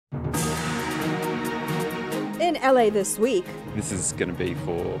In LA this week. This is going to be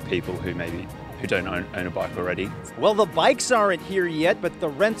for people who don't own a bike already. Well, the bikes aren't here yet, but the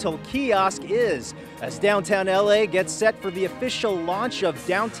rental kiosk is, as downtown LA gets set for the official launch of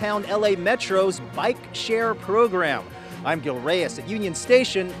downtown LA Metro's bike share program. I'm Gil Reyes at Union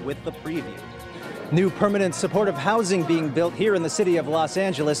Station with the preview. New permanent supportive housing being built here in the city of Los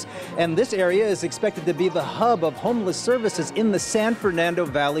Angeles, and this area is expected to be the hub of homeless services in the San Fernando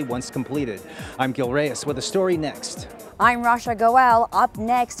Valley once completed. I'm Gil Reyes with a story next. I'm Rasha Goel. Up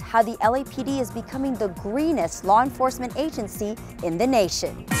next, how the LAPD is becoming the greenest law enforcement agency in the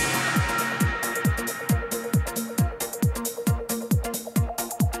nation.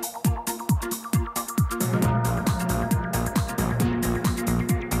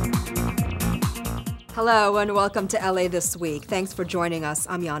 Hello and welcome to LA This Week. Thanks for joining us.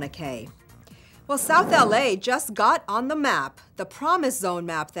 I'm Yana Kay. Well, South LA just got on the map, the Promise Zone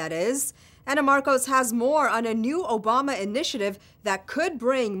map, that is. Ana Marcos has more on a new Obama initiative that could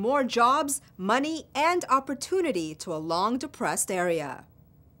bring more jobs, money, and opportunity to a long-depressed area.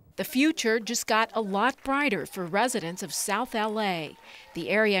 The future just got a lot brighter for residents of South LA. The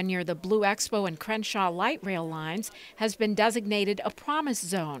area near the Blue Expo and Crenshaw light rail lines has been designated a Promise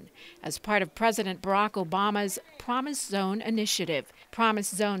Zone as part of President Barack Obama's Promise Zone initiative. Promise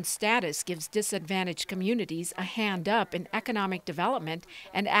Zone status gives disadvantaged communities a hand up in economic development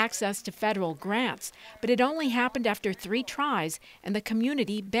and access to federal grants, but it only happened after 3 tries and the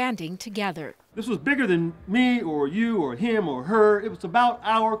community banding together. This was bigger than me or you or him or her. It was about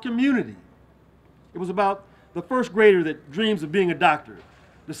our community. It was about the first grader that dreams of being a doctor,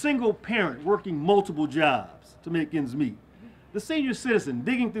 the single parent working multiple jobs to make ends meet, the senior citizen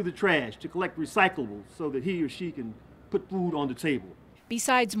digging through the trash to collect recyclables so that he or she can put food on the table.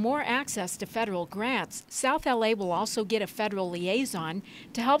 Besides more access to federal grants, South LA will also get a federal liaison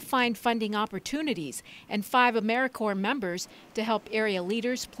to help find funding opportunities and 5 AmeriCorps members to help area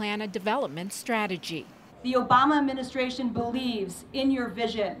leaders plan a development strategy. The Obama administration believes in your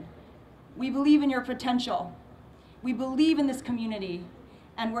vision. We believe in your potential. We believe in this community,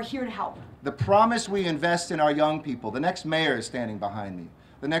 and we're here to help. The promise we invest in our young people. The next mayor is standing behind me.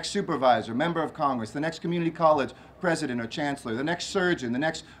 The next supervisor, member of Congress, the next community college president or chancellor, the next surgeon, the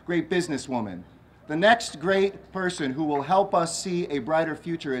next great businesswoman. The next great person who will help us see a brighter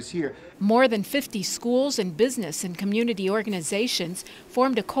future is here. More than 50 schools and business and community organizations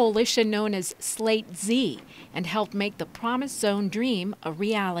formed a coalition known as Slate Z and helped make the Promise Zone dream a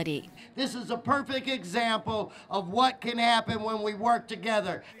reality. This is a perfect example of what can happen when we work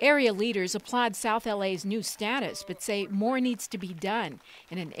together. Area leaders applaud South LA's new status, but say more needs to be done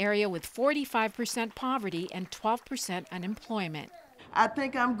in an area with 45% poverty and 12% unemployment. I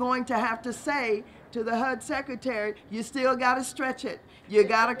think I'm going to have to say to the HUD secretary, you still got to stretch it. You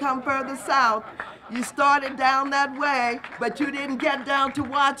got to come further south. You started down that way, but you didn't get down to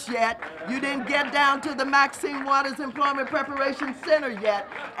Watts yet. You didn't get down to the Maxine Waters Employment Preparation Center yet.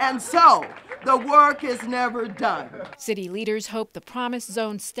 And so the work is never done. City leaders hope the Promise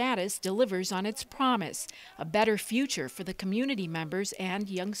Zone status delivers on its promise, a better future for the community members and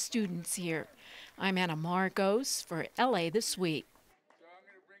young students here. I'm Ana Marcos for LA This Week.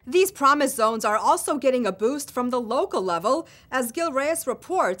 These Promise Zones are also getting a boost from the local level. As Gil Reyes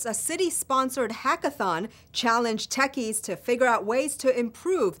reports, a city-sponsored hackathon challenged techies to figure out ways to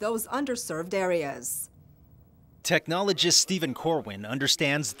improve those underserved areas. Technologist Stephen Corwin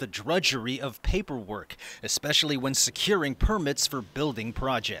understands the drudgery of paperwork, especially when securing permits for building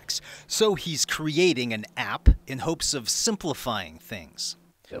projects. So he's creating an app in hopes of simplifying things.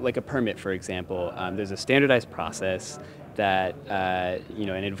 Like a permit, for example, there's a standardized process that and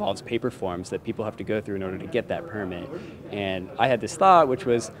it involves paper forms that people have to go through in order to get that permit. And I had this thought, which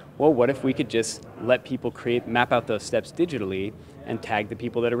was, well, what if we could just let people map out those steps digitally and tag the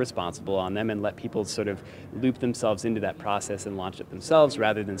people that are responsible on them and let people sort of loop themselves into that process and launch it themselves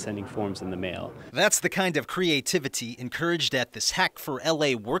rather than sending forms in the mail. That's the kind of creativity encouraged at this Hack for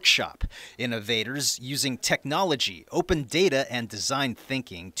LA workshop. Innovators using technology, open data, and design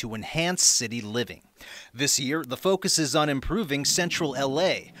thinking to enhance city living. This year, the focus is on improving Central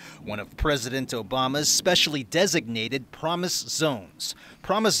LA, one of President Obama's specially designated Promise Zones.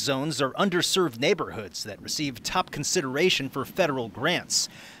 Promise Zones are underserved neighborhoods that receive top consideration for federal grants.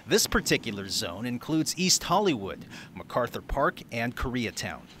 This particular zone includes East Hollywood, MacArthur Park, and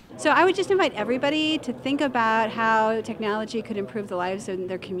Koreatown. So I would just invite everybody to think about how technology could improve the lives of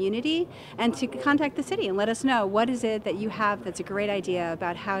their community and to contact the city and let us know what is it that you have that's a great idea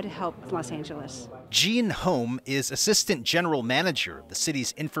about how to help Los Angeles. Jean Home is Assistant General Manager of the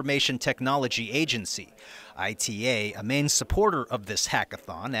city's Information Technology Agency. ITA, a main supporter of this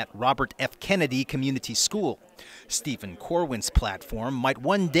hackathon at Robert F. Kennedy Community School. Stephen Corwin's platform might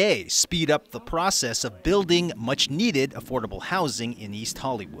one day speed up the process of building much-needed affordable housing in East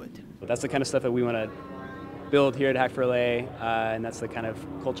Hollywood. That's the kind of stuff that we want to build here at Hack for LA, and that's the kind of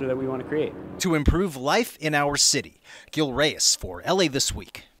culture that we want to create. To improve life in our city, Gil Reyes for LA This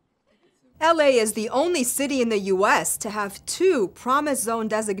Week. LA is the only city in the U.S. to have 2 Promise Zone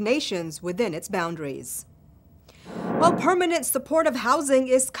designations within its boundaries. Well, permanent supportive housing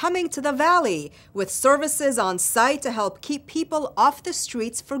is coming to the Valley, with services on site to help keep people off the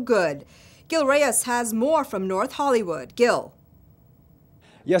streets for good. Gil Reyes has more from North Hollywood. Gil.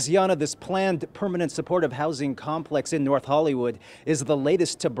 Yes, Yana, this planned permanent supportive housing complex in North Hollywood is the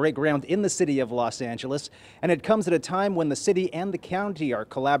latest to break ground in the city of Los Angeles, and it comes at a time when the city and the county are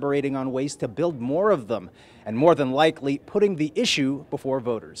collaborating on ways to build more of them, and more than likely putting the issue before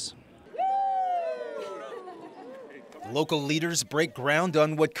voters. Local leaders break ground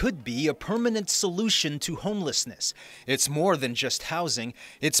on what could be a permanent solution to homelessness. It's more than just housing,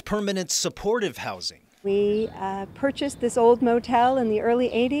 it's permanent supportive housing. We purchased this old motel in the early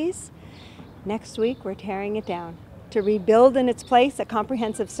 80s. Next week, we're tearing it down to rebuild in its place a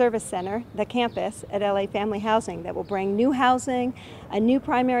comprehensive service center, the campus at LA Family Housing, that will bring new housing, a new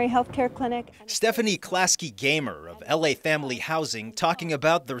primary health care clinic. Stephanie Klasky-Gamer of LA Family Housing talking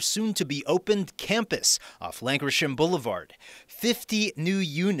about their soon-to-be opened campus off Lankershim Boulevard. 50 new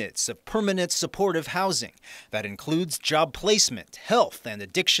units of permanent supportive housing. That includes job placement, health, and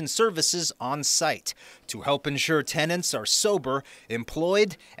addiction services on site to help ensure tenants are sober,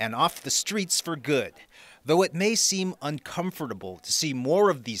 employed, and off the streets for good. Though it may seem uncomfortable to see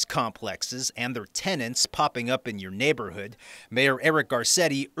more of these complexes and their tenants popping up in your neighborhood, Mayor Eric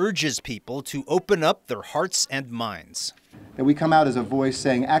Garcetti urges people to open up their hearts and minds. That we come out as a voice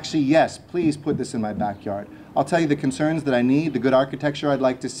saying, actually, yes, please put this in my backyard. I'll tell you the concerns that I need, the good architecture I'd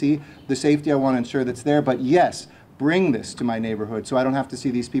like to see, the safety I want to ensure that's there, but yes, bring this to my neighborhood so I don't have to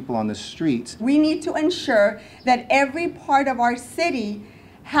see these people on the streets. We need to ensure that every part of our city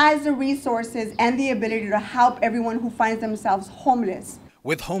has the resources and the ability to help everyone who finds themselves homeless.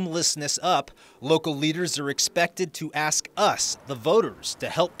 With homelessness up, local leaders are expected to ask us, the voters, to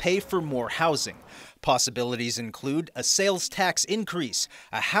help pay for more housing. Possibilities include a sales tax increase,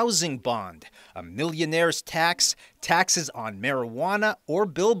 a housing bond, a millionaire's tax, taxes on marijuana, or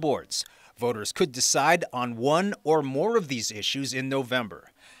billboards. Voters could decide on one or more of these issues in November.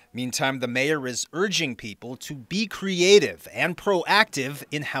 Meantime, the mayor is urging people to be creative and proactive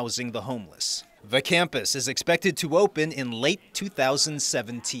in housing the homeless. The campus is expected to open in late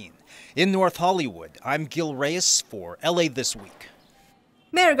 2017. In North Hollywood, I'm Gil Reyes for LA This Week.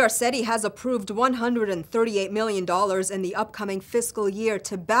 Mayor Garcetti has approved $138 million in the upcoming fiscal year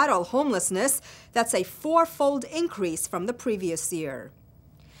to battle homelessness. That's a 4-fold increase from the previous year.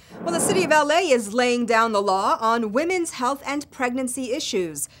 Well, the city of LA is laying down the law on women's health and pregnancy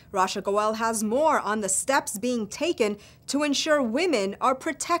issues. Rasha Goel has more on the steps being taken to ensure women are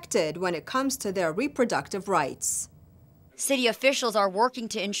protected when it comes to their reproductive rights. City officials are working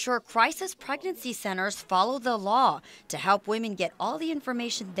to ensure crisis pregnancy centers follow the law to help women get all the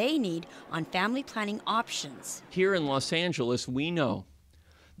information they need on family planning options. Here in Los Angeles, we know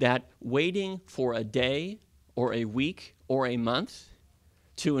that waiting for a day or a week or a month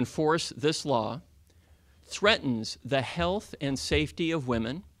to enforce this law threatens the health and safety of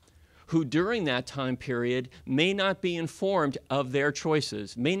women who during that time period may not be informed of their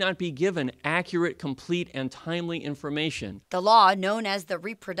choices, may not be given accurate, complete, and timely information. The law, known as the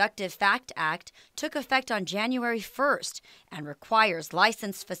Reproductive Fact Act, took effect on January 1st and requires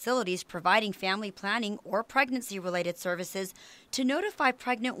licensed facilities providing family planning or pregnancy-related services to notify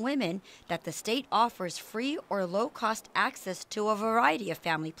pregnant women that the state offers free or low-cost access to a variety of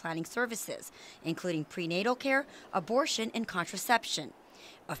family planning services, including prenatal care, abortion, and contraception.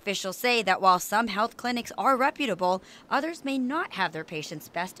 Officials say that while some health clinics are reputable, others may not have their patients'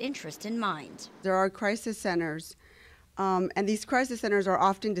 best interest in mind. There are crisis centers, and these crisis centers are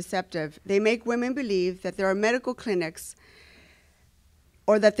often deceptive. They make women believe that there are medical clinics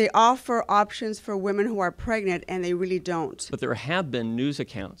or that they offer options for women who are pregnant, and they really don't. But there have been news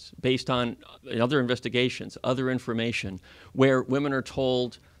accounts based on other investigations, other information, where women are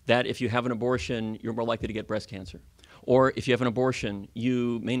told that if you have an abortion, you're more likely to get breast cancer. Or if you have an abortion,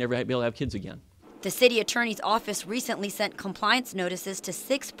 you may never be able to have kids again. The city attorney's office recently sent compliance notices to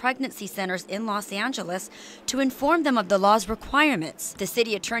 6 pregnancy centers in Los Angeles to inform them of the law's requirements. The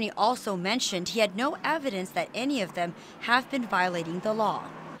city attorney also mentioned he had no evidence that any of them have been violating the law.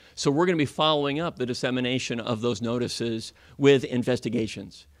 So we're going to be following up the dissemination of those notices with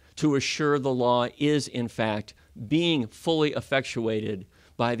investigations to assure the law is, in fact, being fully effectuated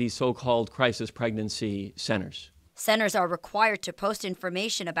by these so-called crisis pregnancy centers. Centers are required to post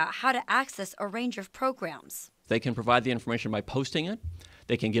information about how to access a range of programs. They can provide the information by posting it,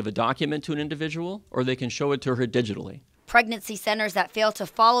 they can give a document to an individual, or they can show it to her digitally. Pregnancy centers that fail to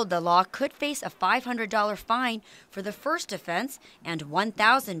follow the law could face a $500 fine for the first offense and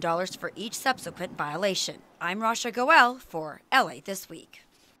 $1,000 for each subsequent violation. I'm Rasha Goel for LA This Week.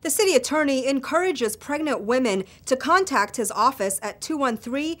 The city attorney encourages pregnant women to contact his office at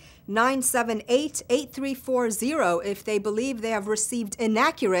 213-978-8340 if they believe they have received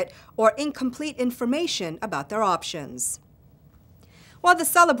inaccurate or incomplete information about their options. While the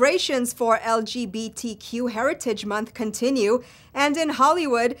celebrations for LGBTQ Heritage Month continue, and in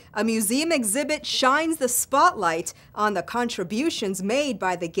Hollywood, a museum exhibit shines the spotlight on the contributions made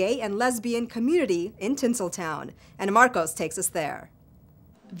by the gay and lesbian community in Tinseltown. And Marcos takes us there.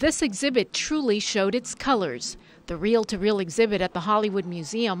 This exhibit truly showed its colors. The reel-to-reel exhibit at the Hollywood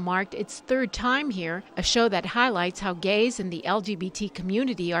Museum marked its third time here, a show that highlights how gays and the LGBT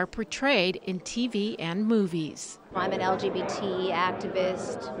community are portrayed in TV and movies. I'm an LGBT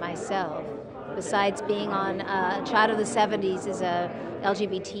activist myself. Besides being on Child of the 70s is a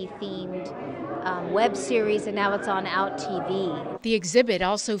LGBT-themed web series, and now it's on Out TV. The exhibit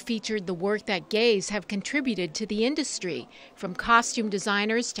also featured the work that gays have contributed to the industry, from costume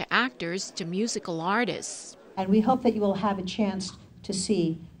designers to actors to musical artists. And we hope that you will have a chance to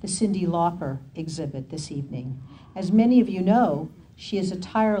see the Cyndi Lauper exhibit this evening. As many of you know, she is a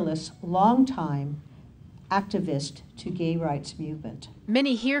tireless, long-time activist to gay rights movement.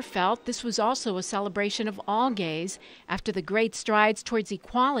 Many here felt this was also a celebration of all gays after the great strides towards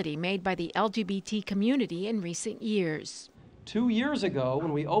equality made by the LGBT community in recent years. 2 years ago,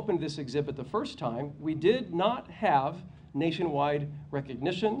 when we opened this exhibit the first time, we did not have nationwide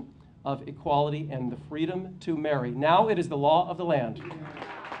recognition of equality and the freedom to marry. Now it is the law of the land.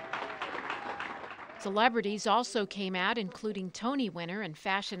 Celebrities also came out, including Tony winner and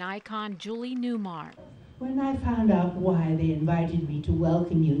fashion icon Julie Newmar. When I found out why they invited me to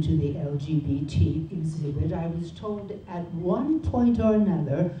welcome you to the LGBT exhibit, I was told at one point or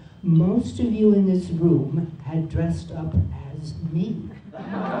another, most of you in this room had dressed up as me.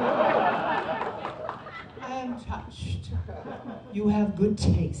 I am touched. You have good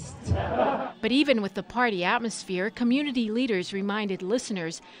taste. But even with the party atmosphere, community leaders reminded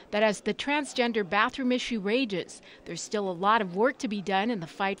listeners that as the transgender bathroom issue rages, there's still a lot of work to be done in the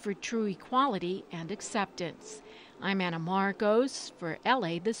fight for true equality and acceptance. I'm Anna Marcos for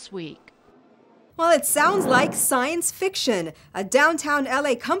LA This Week. Well, it sounds like science fiction. A downtown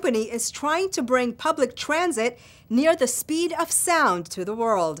LA company is trying to bring public transit near the speed of sound to the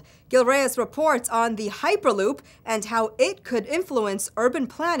world. Reyes reports on the Hyperloop and how it could influence urban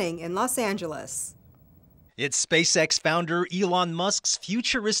planning in Los Angeles. It's SpaceX founder Elon Musk's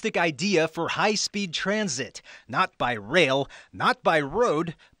futuristic idea for high-speed transit, not by rail, not by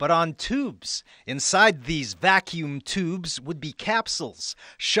road, but on tubes. Inside these vacuum tubes would be capsules,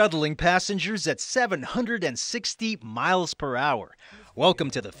 shuttling passengers at 760 miles per hour.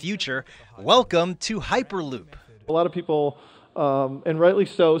 Welcome to the future. Welcome to Hyperloop. A lot of people, and rightly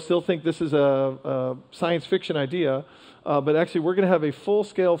so, still think this is a science fiction idea. But actually, we're going to have a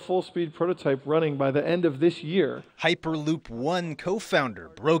full-scale, full-speed prototype running by the end of this year. Hyperloop One co-founder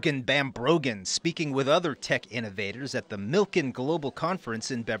Brogan Bambrogan speaking with other tech innovators at the Milken Global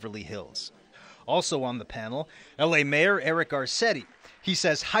Conference in Beverly Hills. Also on the panel, LA Mayor Eric Garcetti. He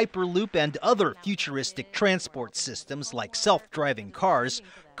says Hyperloop and other futuristic transport systems like self-driving cars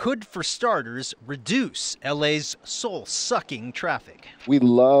could, for starters, reduce LA's soul-sucking traffic. We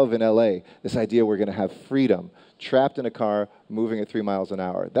love in LA this idea we're going to have freedom. Trapped in a car, moving at 3 miles an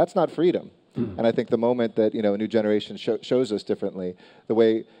hour. That's not freedom. And I think the moment that a new generation shows us differently, the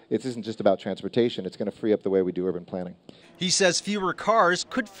way it isn't just about transportation, it's going to free up the way we do urban planning. He says fewer cars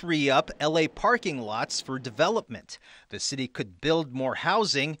could free up LA parking lots for development. The city could build more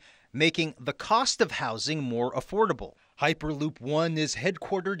housing, making the cost of housing more affordable. Hyperloop One is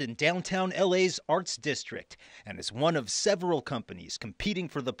headquartered in downtown LA's Arts District and is one of several companies competing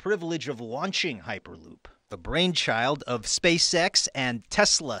for the privilege of launching Hyperloop. The brainchild of SpaceX and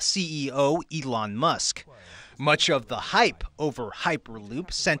Tesla CEO Elon Musk. Much of the hype over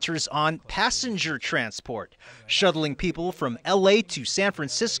Hyperloop centers on passenger transport, shuttling people from LA to San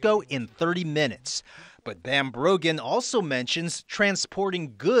Francisco in 30 minutes. But Bam Brogan also mentions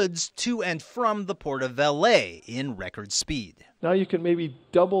transporting goods to and from the Port of LA in record speed. Now you can maybe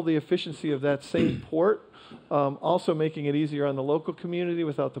double the efficiency of that same port, also making it easier on the local community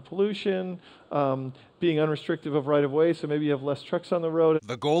without the pollution, being unrestricted of right-of-way, so maybe you have less trucks on the road.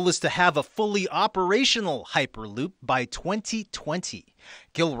 The goal is to have a fully operational Hyperloop by 2020.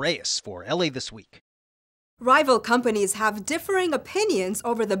 Gil Reyes for LA This Week. Rival companies have differing opinions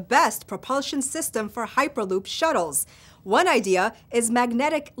over the best propulsion system for Hyperloop shuttles. One idea is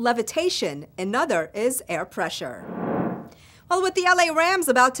magnetic levitation, another is air pressure. Well, with the LA Rams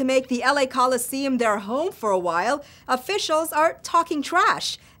about to make the LA Coliseum their home for a while, officials are talking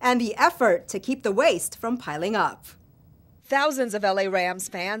trash and the effort to keep the waste from piling up. Thousands of LA Rams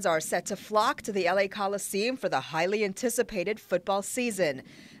fans are set to flock to the LA Coliseum for the highly anticipated football season.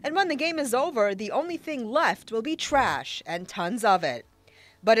 And when the game is over, the only thing left will be trash, and tons of it.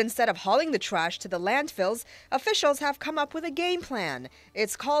 But instead of hauling the trash to the landfills, officials have come up with a game plan.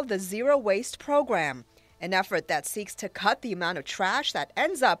 It's called the Zero Waste Program, an effort that seeks to cut the amount of trash that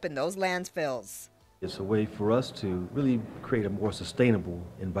ends up in those landfills. It's a way for us to really create a more sustainable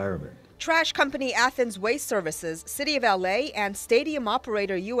environment. Trash company Athens Waste Services, City of LA, and stadium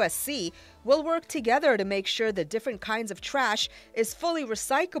operator USC will work together to make sure the different kinds of trash is fully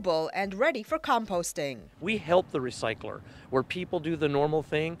recyclable and ready for composting. We help the recycler, where people do the normal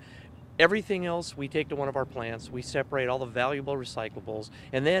thing. Everything else we take to one of our plants, we separate all the valuable recyclables,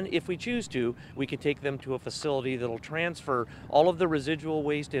 and then if we choose to, we can take them to a facility that'll transfer all of the residual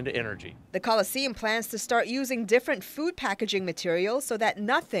waste into energy. The Coliseum plans to start using different food packaging materials so that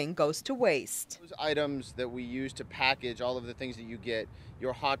nothing goes to waste. Those items that we use to package all of the things that you get,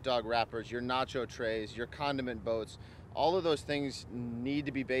 your hot dog wrappers, your nacho trays, your condiment boats, all of those things need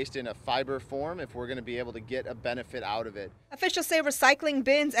to be based in a fiber form if we're going to be able to get a benefit out of it. Officials say recycling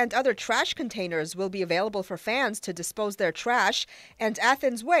bins and other trash containers will be available for fans to dispose their trash, and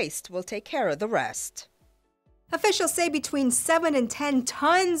Athens Waste will take care of the rest. Officials say between 7 and 10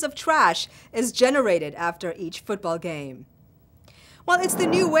 tons of trash is generated after each football game. Well, it's the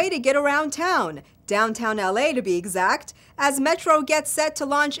new way to get around town, downtown LA to be exact, as Metro gets set to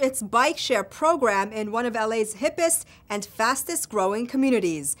launch its bike share program in one of LA's hippest and fastest growing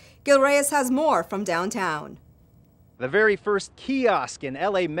communities. Gil Reyes has more from downtown. The very first kiosk in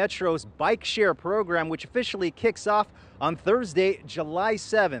LA Metro's bike share program, which officially kicks off on Thursday, July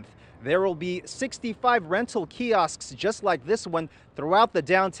 7th. There will be 65 rental kiosks just like this one throughout the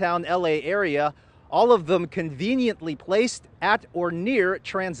downtown LA area, all of them conveniently placed at or near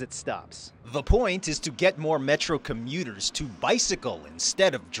transit stops. The point is to get more Metro commuters to bicycle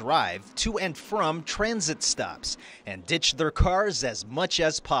instead of drive to and from transit stops and ditch their cars as much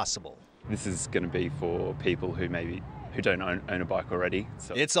as possible. This is going to be for people who don't own a bike already.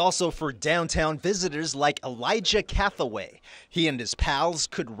 So. It's also for downtown visitors like Elijah Cathaway. He and his pals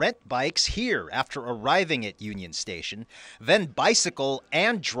could rent bikes here after arriving at Union Station, then bicycle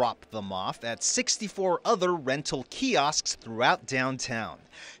and drop them off at 64 other rental kiosks throughout downtown.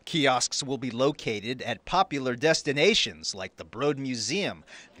 Kiosks will be located at popular destinations like the Broad Museum,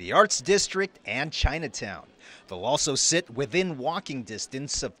 the Arts District, and Chinatown. They'll also sit within walking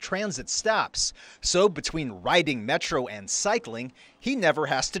distance of transit stops, so between riding Metro and cycling, he never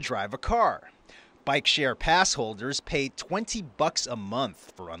has to drive a car. Bike share pass holders pay $20 a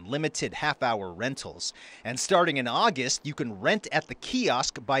month for unlimited half-hour rentals, and starting in August, you can rent at the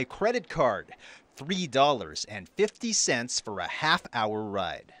kiosk by credit card. $3.50 for a half-hour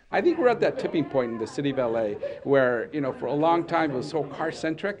ride. I think we're at that tipping point in the city of LA where, for a long time it was so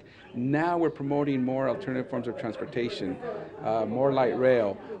car-centric. Now we're promoting more alternative forms of transportation, more light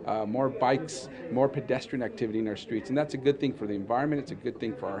rail, more bikes, more pedestrian activity in our streets. And that's a good thing for the environment. It's a good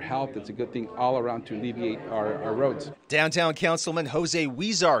thing for our health. It's a good thing all around to alleviate our roads. Downtown Councilman Jose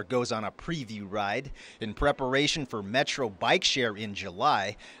Huizar goes on a preview ride. In preparation for Metro Bike Share in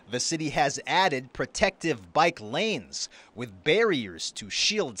July, the city has added protective bike lanes with barriers to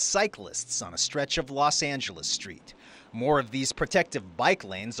shield cyclists on a stretch of Los Angeles Street. More of these protective bike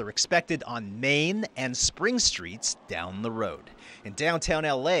lanes are expected on Main and Spring Streets down the road. In downtown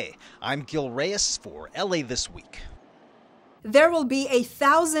LA, I'm Gil Reyes for LA This Week. There will be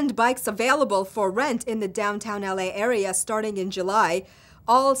 1,000 bikes available for rent in the downtown LA area starting in July.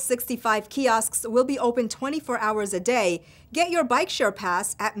 All 65 kiosks will be open 24 hours a day. Get your bike share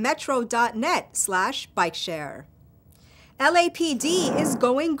pass at metro.net/bikeshare. LAPD is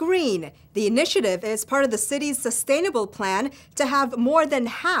going green. The initiative is part of the city's sustainable plan to have more than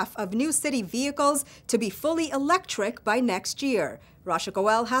half of new city vehicles to be fully electric by next year. Rasha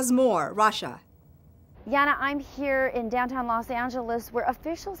Goel has more. Rasha. Yana, I'm here in downtown Los Angeles where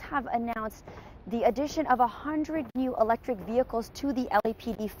officials have announced the addition of 100 new electric vehicles to the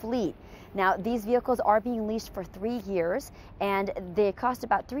LAPD fleet. Now, these vehicles are being leased for 3 years, and they cost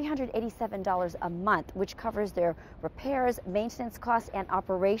about $387 a month, which covers their repairs, maintenance costs, and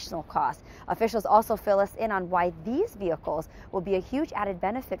operational costs. Officials also fill us in on why these vehicles will be a huge added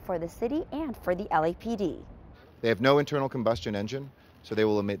benefit for the city and for the LAPD. They have no internal combustion engine, so they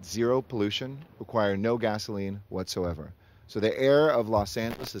will emit zero pollution, require no gasoline whatsoever. So the air of Los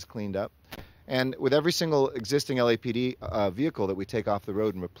Angeles is cleaned up. And with every single existing LAPD vehicle that we take off the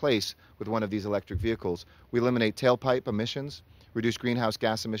road and replace with one of these electric vehicles, we eliminate tailpipe emissions, reduce greenhouse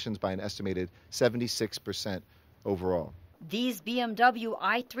gas emissions by an estimated 76% overall. These BMW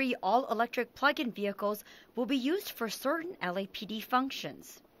i3 all-electric plug-in vehicles will be used for certain LAPD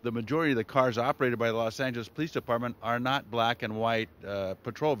functions. The majority of the cars operated by the Los Angeles Police Department are not black and white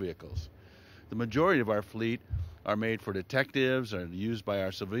patrol vehicles. The majority of our fleet are made for detectives, are used by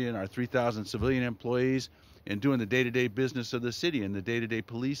our 3,000 civilian employees in doing the day-to-day business of the city and the day-to-day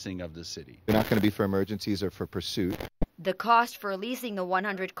policing of the city. They're not going to be for emergencies or for pursuit. The cost for leasing the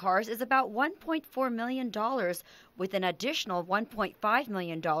 100 cars is about $1.4 million, with an additional $1.5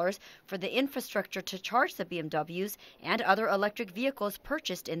 million for the infrastructure to charge the BMWs and other electric vehicles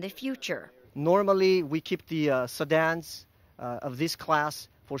purchased in the future. Normally, we keep the sedans of this class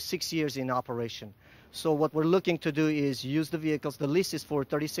for 6 years in operation. So what we're looking to do is use the vehicles. The lease is for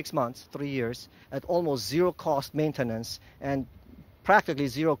 36 months, 3 years, at almost zero cost maintenance and practically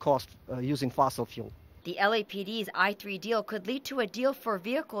zero cost using fossil fuel. The LAPD's i3 deal could lead to a deal for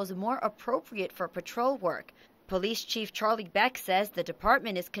vehicles more appropriate for patrol work. Police Chief Charlie Beck says the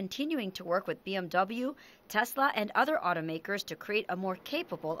department is continuing to work with BMW, Tesla, and other automakers to create a more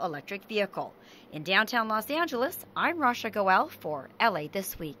capable electric vehicle. In downtown Los Angeles, I'm Rasha Goel for LA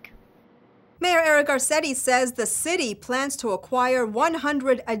This Week. Mayor Eric Garcetti says the city plans to acquire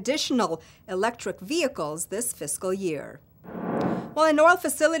 100 additional electric vehicles this fiscal year. Well, an oil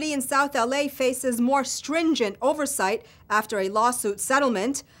facility in South LA faces more stringent oversight after a lawsuit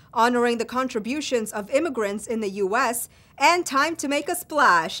settlement honoring the contributions of immigrants in the U.S. and time to make a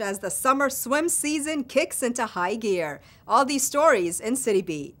splash as the summer swim season kicks into high gear. All these stories in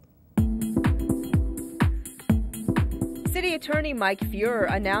Citybeat. City Attorney Mike Feuer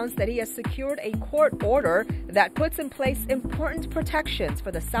announced that he has secured a court order that puts in place important protections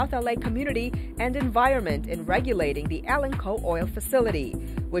for the South LA community and environment in regulating the Alanco oil facility,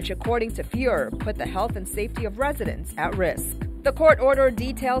 which, according to Feuer, put the health and safety of residents at risk. The court order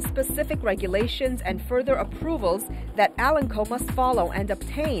details specific regulations and further approvals that Alanco must follow and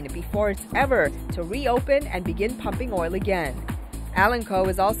obtain before it's ever to reopen and begin pumping oil again. Alanco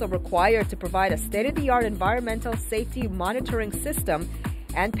is also required to provide a state-of-the-art environmental safety monitoring system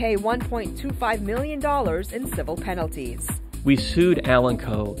and pay $1.25 million in civil penalties. We sued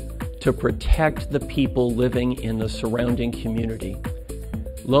Alanco to protect the people living in the surrounding community.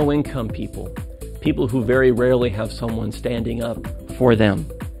 Low-income people, people who very rarely have someone standing up for them.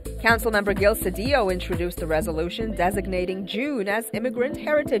 Councilmember Gil Cedillo introduced the resolution designating June as Immigrant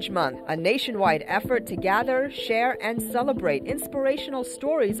Heritage Month, a nationwide effort to gather, share, and celebrate inspirational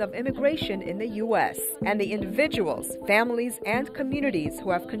stories of immigration in the U.S. and the individuals, families, and communities who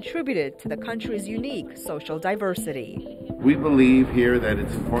have contributed to the country's unique social diversity. We believe here that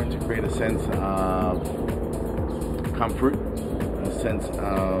it's important to create a sense of comfort, a sense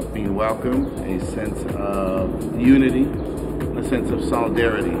of being welcome, a sense of unity, a sense of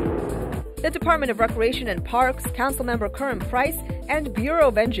solidarity. The Department of Recreation and Parks, Councilmember Curran Price, and Bureau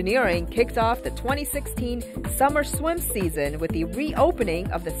of Engineering kicked off the 2016 summer swim season with the reopening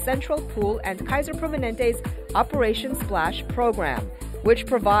of the Central Pool and Kaiser Permanente's Operation Splash program, which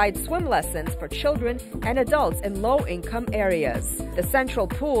provides swim lessons for children and adults in low-income areas. The Central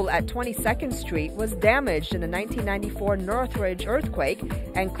Pool at 22nd Street was damaged in the 1994 Northridge earthquake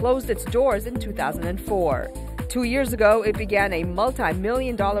and closed its doors in 2004. 2 years ago, it began a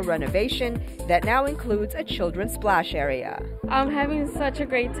multi-million-dollar renovation that now includes a children's splash area. I'm having such a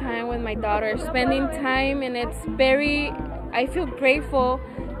great time with my daughter, spending time, and I feel grateful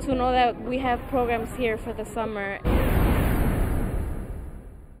to know that we have programs here for the summer.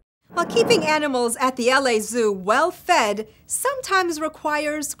 While keeping animals at the LA Zoo well-fed sometimes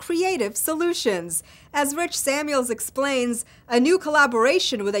requires creative solutions. As Rich Samuels explains, a new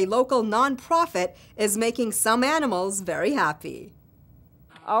collaboration with a local nonprofit is making some animals very happy.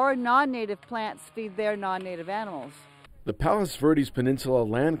 Our non-native plants feed their non-native animals. The Palos Verdes Peninsula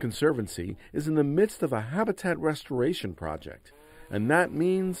Land Conservancy is in the midst of a habitat restoration project, and that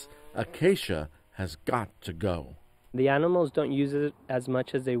means Acacia has got to go. The animals don't use it as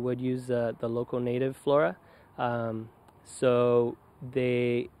much as they would use the local native flora. So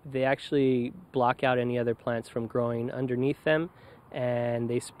they actually block out any other plants from growing underneath them, and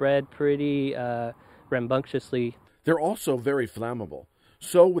they spread pretty rambunctiously. They're also very flammable.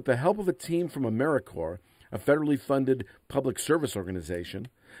 So with the help of a team from AmeriCorps, a federally funded public service organization,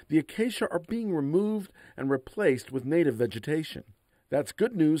 the acacia are being removed and replaced with native vegetation. That's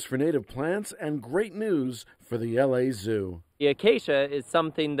good news for native plants and great news for the LA Zoo. The acacia is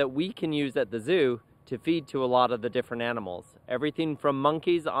something that we can use at the zoo to feed to a lot of the different animals. Everything from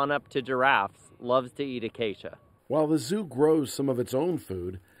monkeys on up to giraffes loves to eat acacia. While the zoo grows some of its own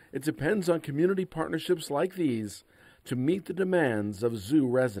food, it depends on community partnerships like these to meet the demands of zoo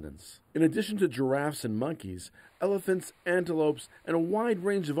residents. In addition to giraffes and monkeys, elephants, antelopes, and a wide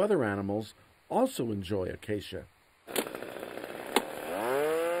range of other animals also enjoy acacia.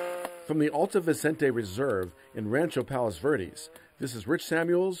 From the Alta Vicente Reserve in Rancho Palos Verdes, this is Rich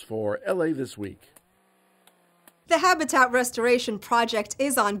Samuels for LA This Week. The Habitat Restoration Project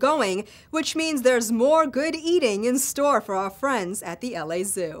is ongoing, which means there's more good eating in store for our friends at the LA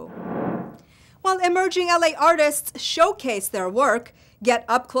Zoo. While emerging LA artists showcase their work, get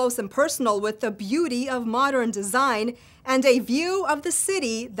up close and personal with the beauty of modern design, and a view of the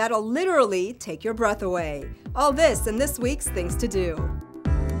city that'll literally take your breath away. All this in this week's Things to Do.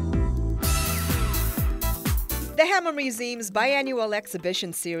 The Hammer Museum's biannual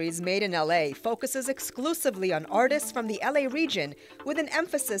exhibition series Made in LA focuses exclusively on artists from the LA region with an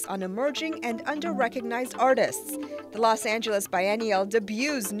emphasis on emerging and under-recognized artists. The Los Angeles Biennial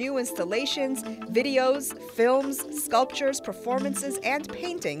debuts new installations, videos, films, sculptures, performances, and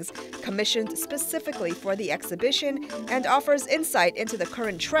paintings commissioned specifically for the exhibition and offers insight into the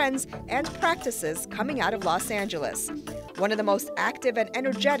current trends and practices coming out of Los Angeles, one of the most active and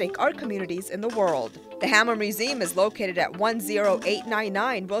energetic art communities in the world. The Hammer Museum is located at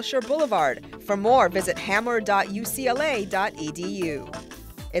 10899 Wilshire Boulevard. For more, visit hammer.ucla.edu.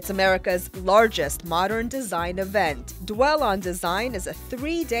 It's America's largest modern design event. Dwell on Design is a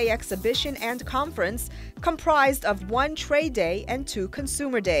 3-day exhibition and conference comprised of 1 trade day and 2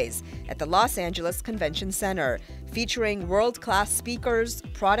 consumer days at the Los Angeles Convention Center, featuring world-class speakers,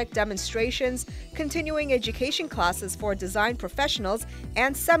 product demonstrations, continuing education classes for design professionals,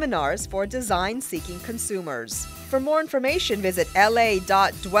 and seminars for design-seeking consumers. For more information, visit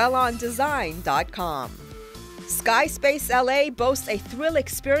la.dwellondesign.com. Sky Space LA boasts a thrill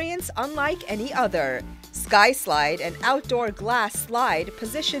experience unlike any other. Sky Slide, an outdoor glass slide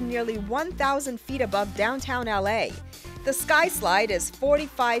positioned nearly 1,000 feet above downtown LA. The Sky Slide is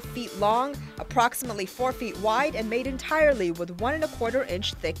 45 feet long, approximately 4 feet wide, and made entirely with 1¼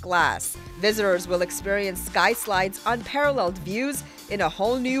 inch thick glass. Visitors will experience Sky Slide's unparalleled views in a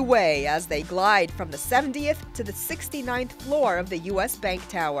whole new way as they glide from the 70th to the 69th floor of the U.S. Bank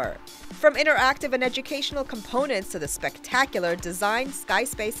Tower. From interactive and educational components to the spectacular design, Sky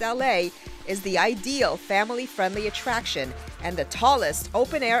Space LA is the ideal family-friendly attraction and the tallest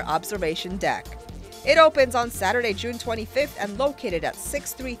open-air observation deck. It opens on Saturday, June 25th and located at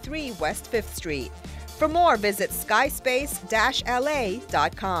 633 West 5th Street. For more, visit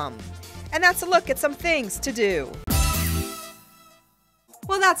skyspace-la.com. And that's a look at some things to do.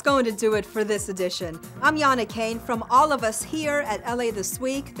 Well, that's going to do it for this edition. I'm Yana Kay. From all of us here at LA This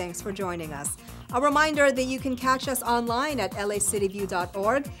Week, thanks for joining us. A reminder that you can catch us online at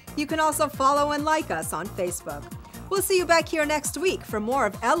lacityview.org. You can also follow and like us on Facebook. We'll see you back here next week for more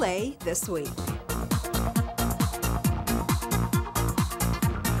of LA This Week.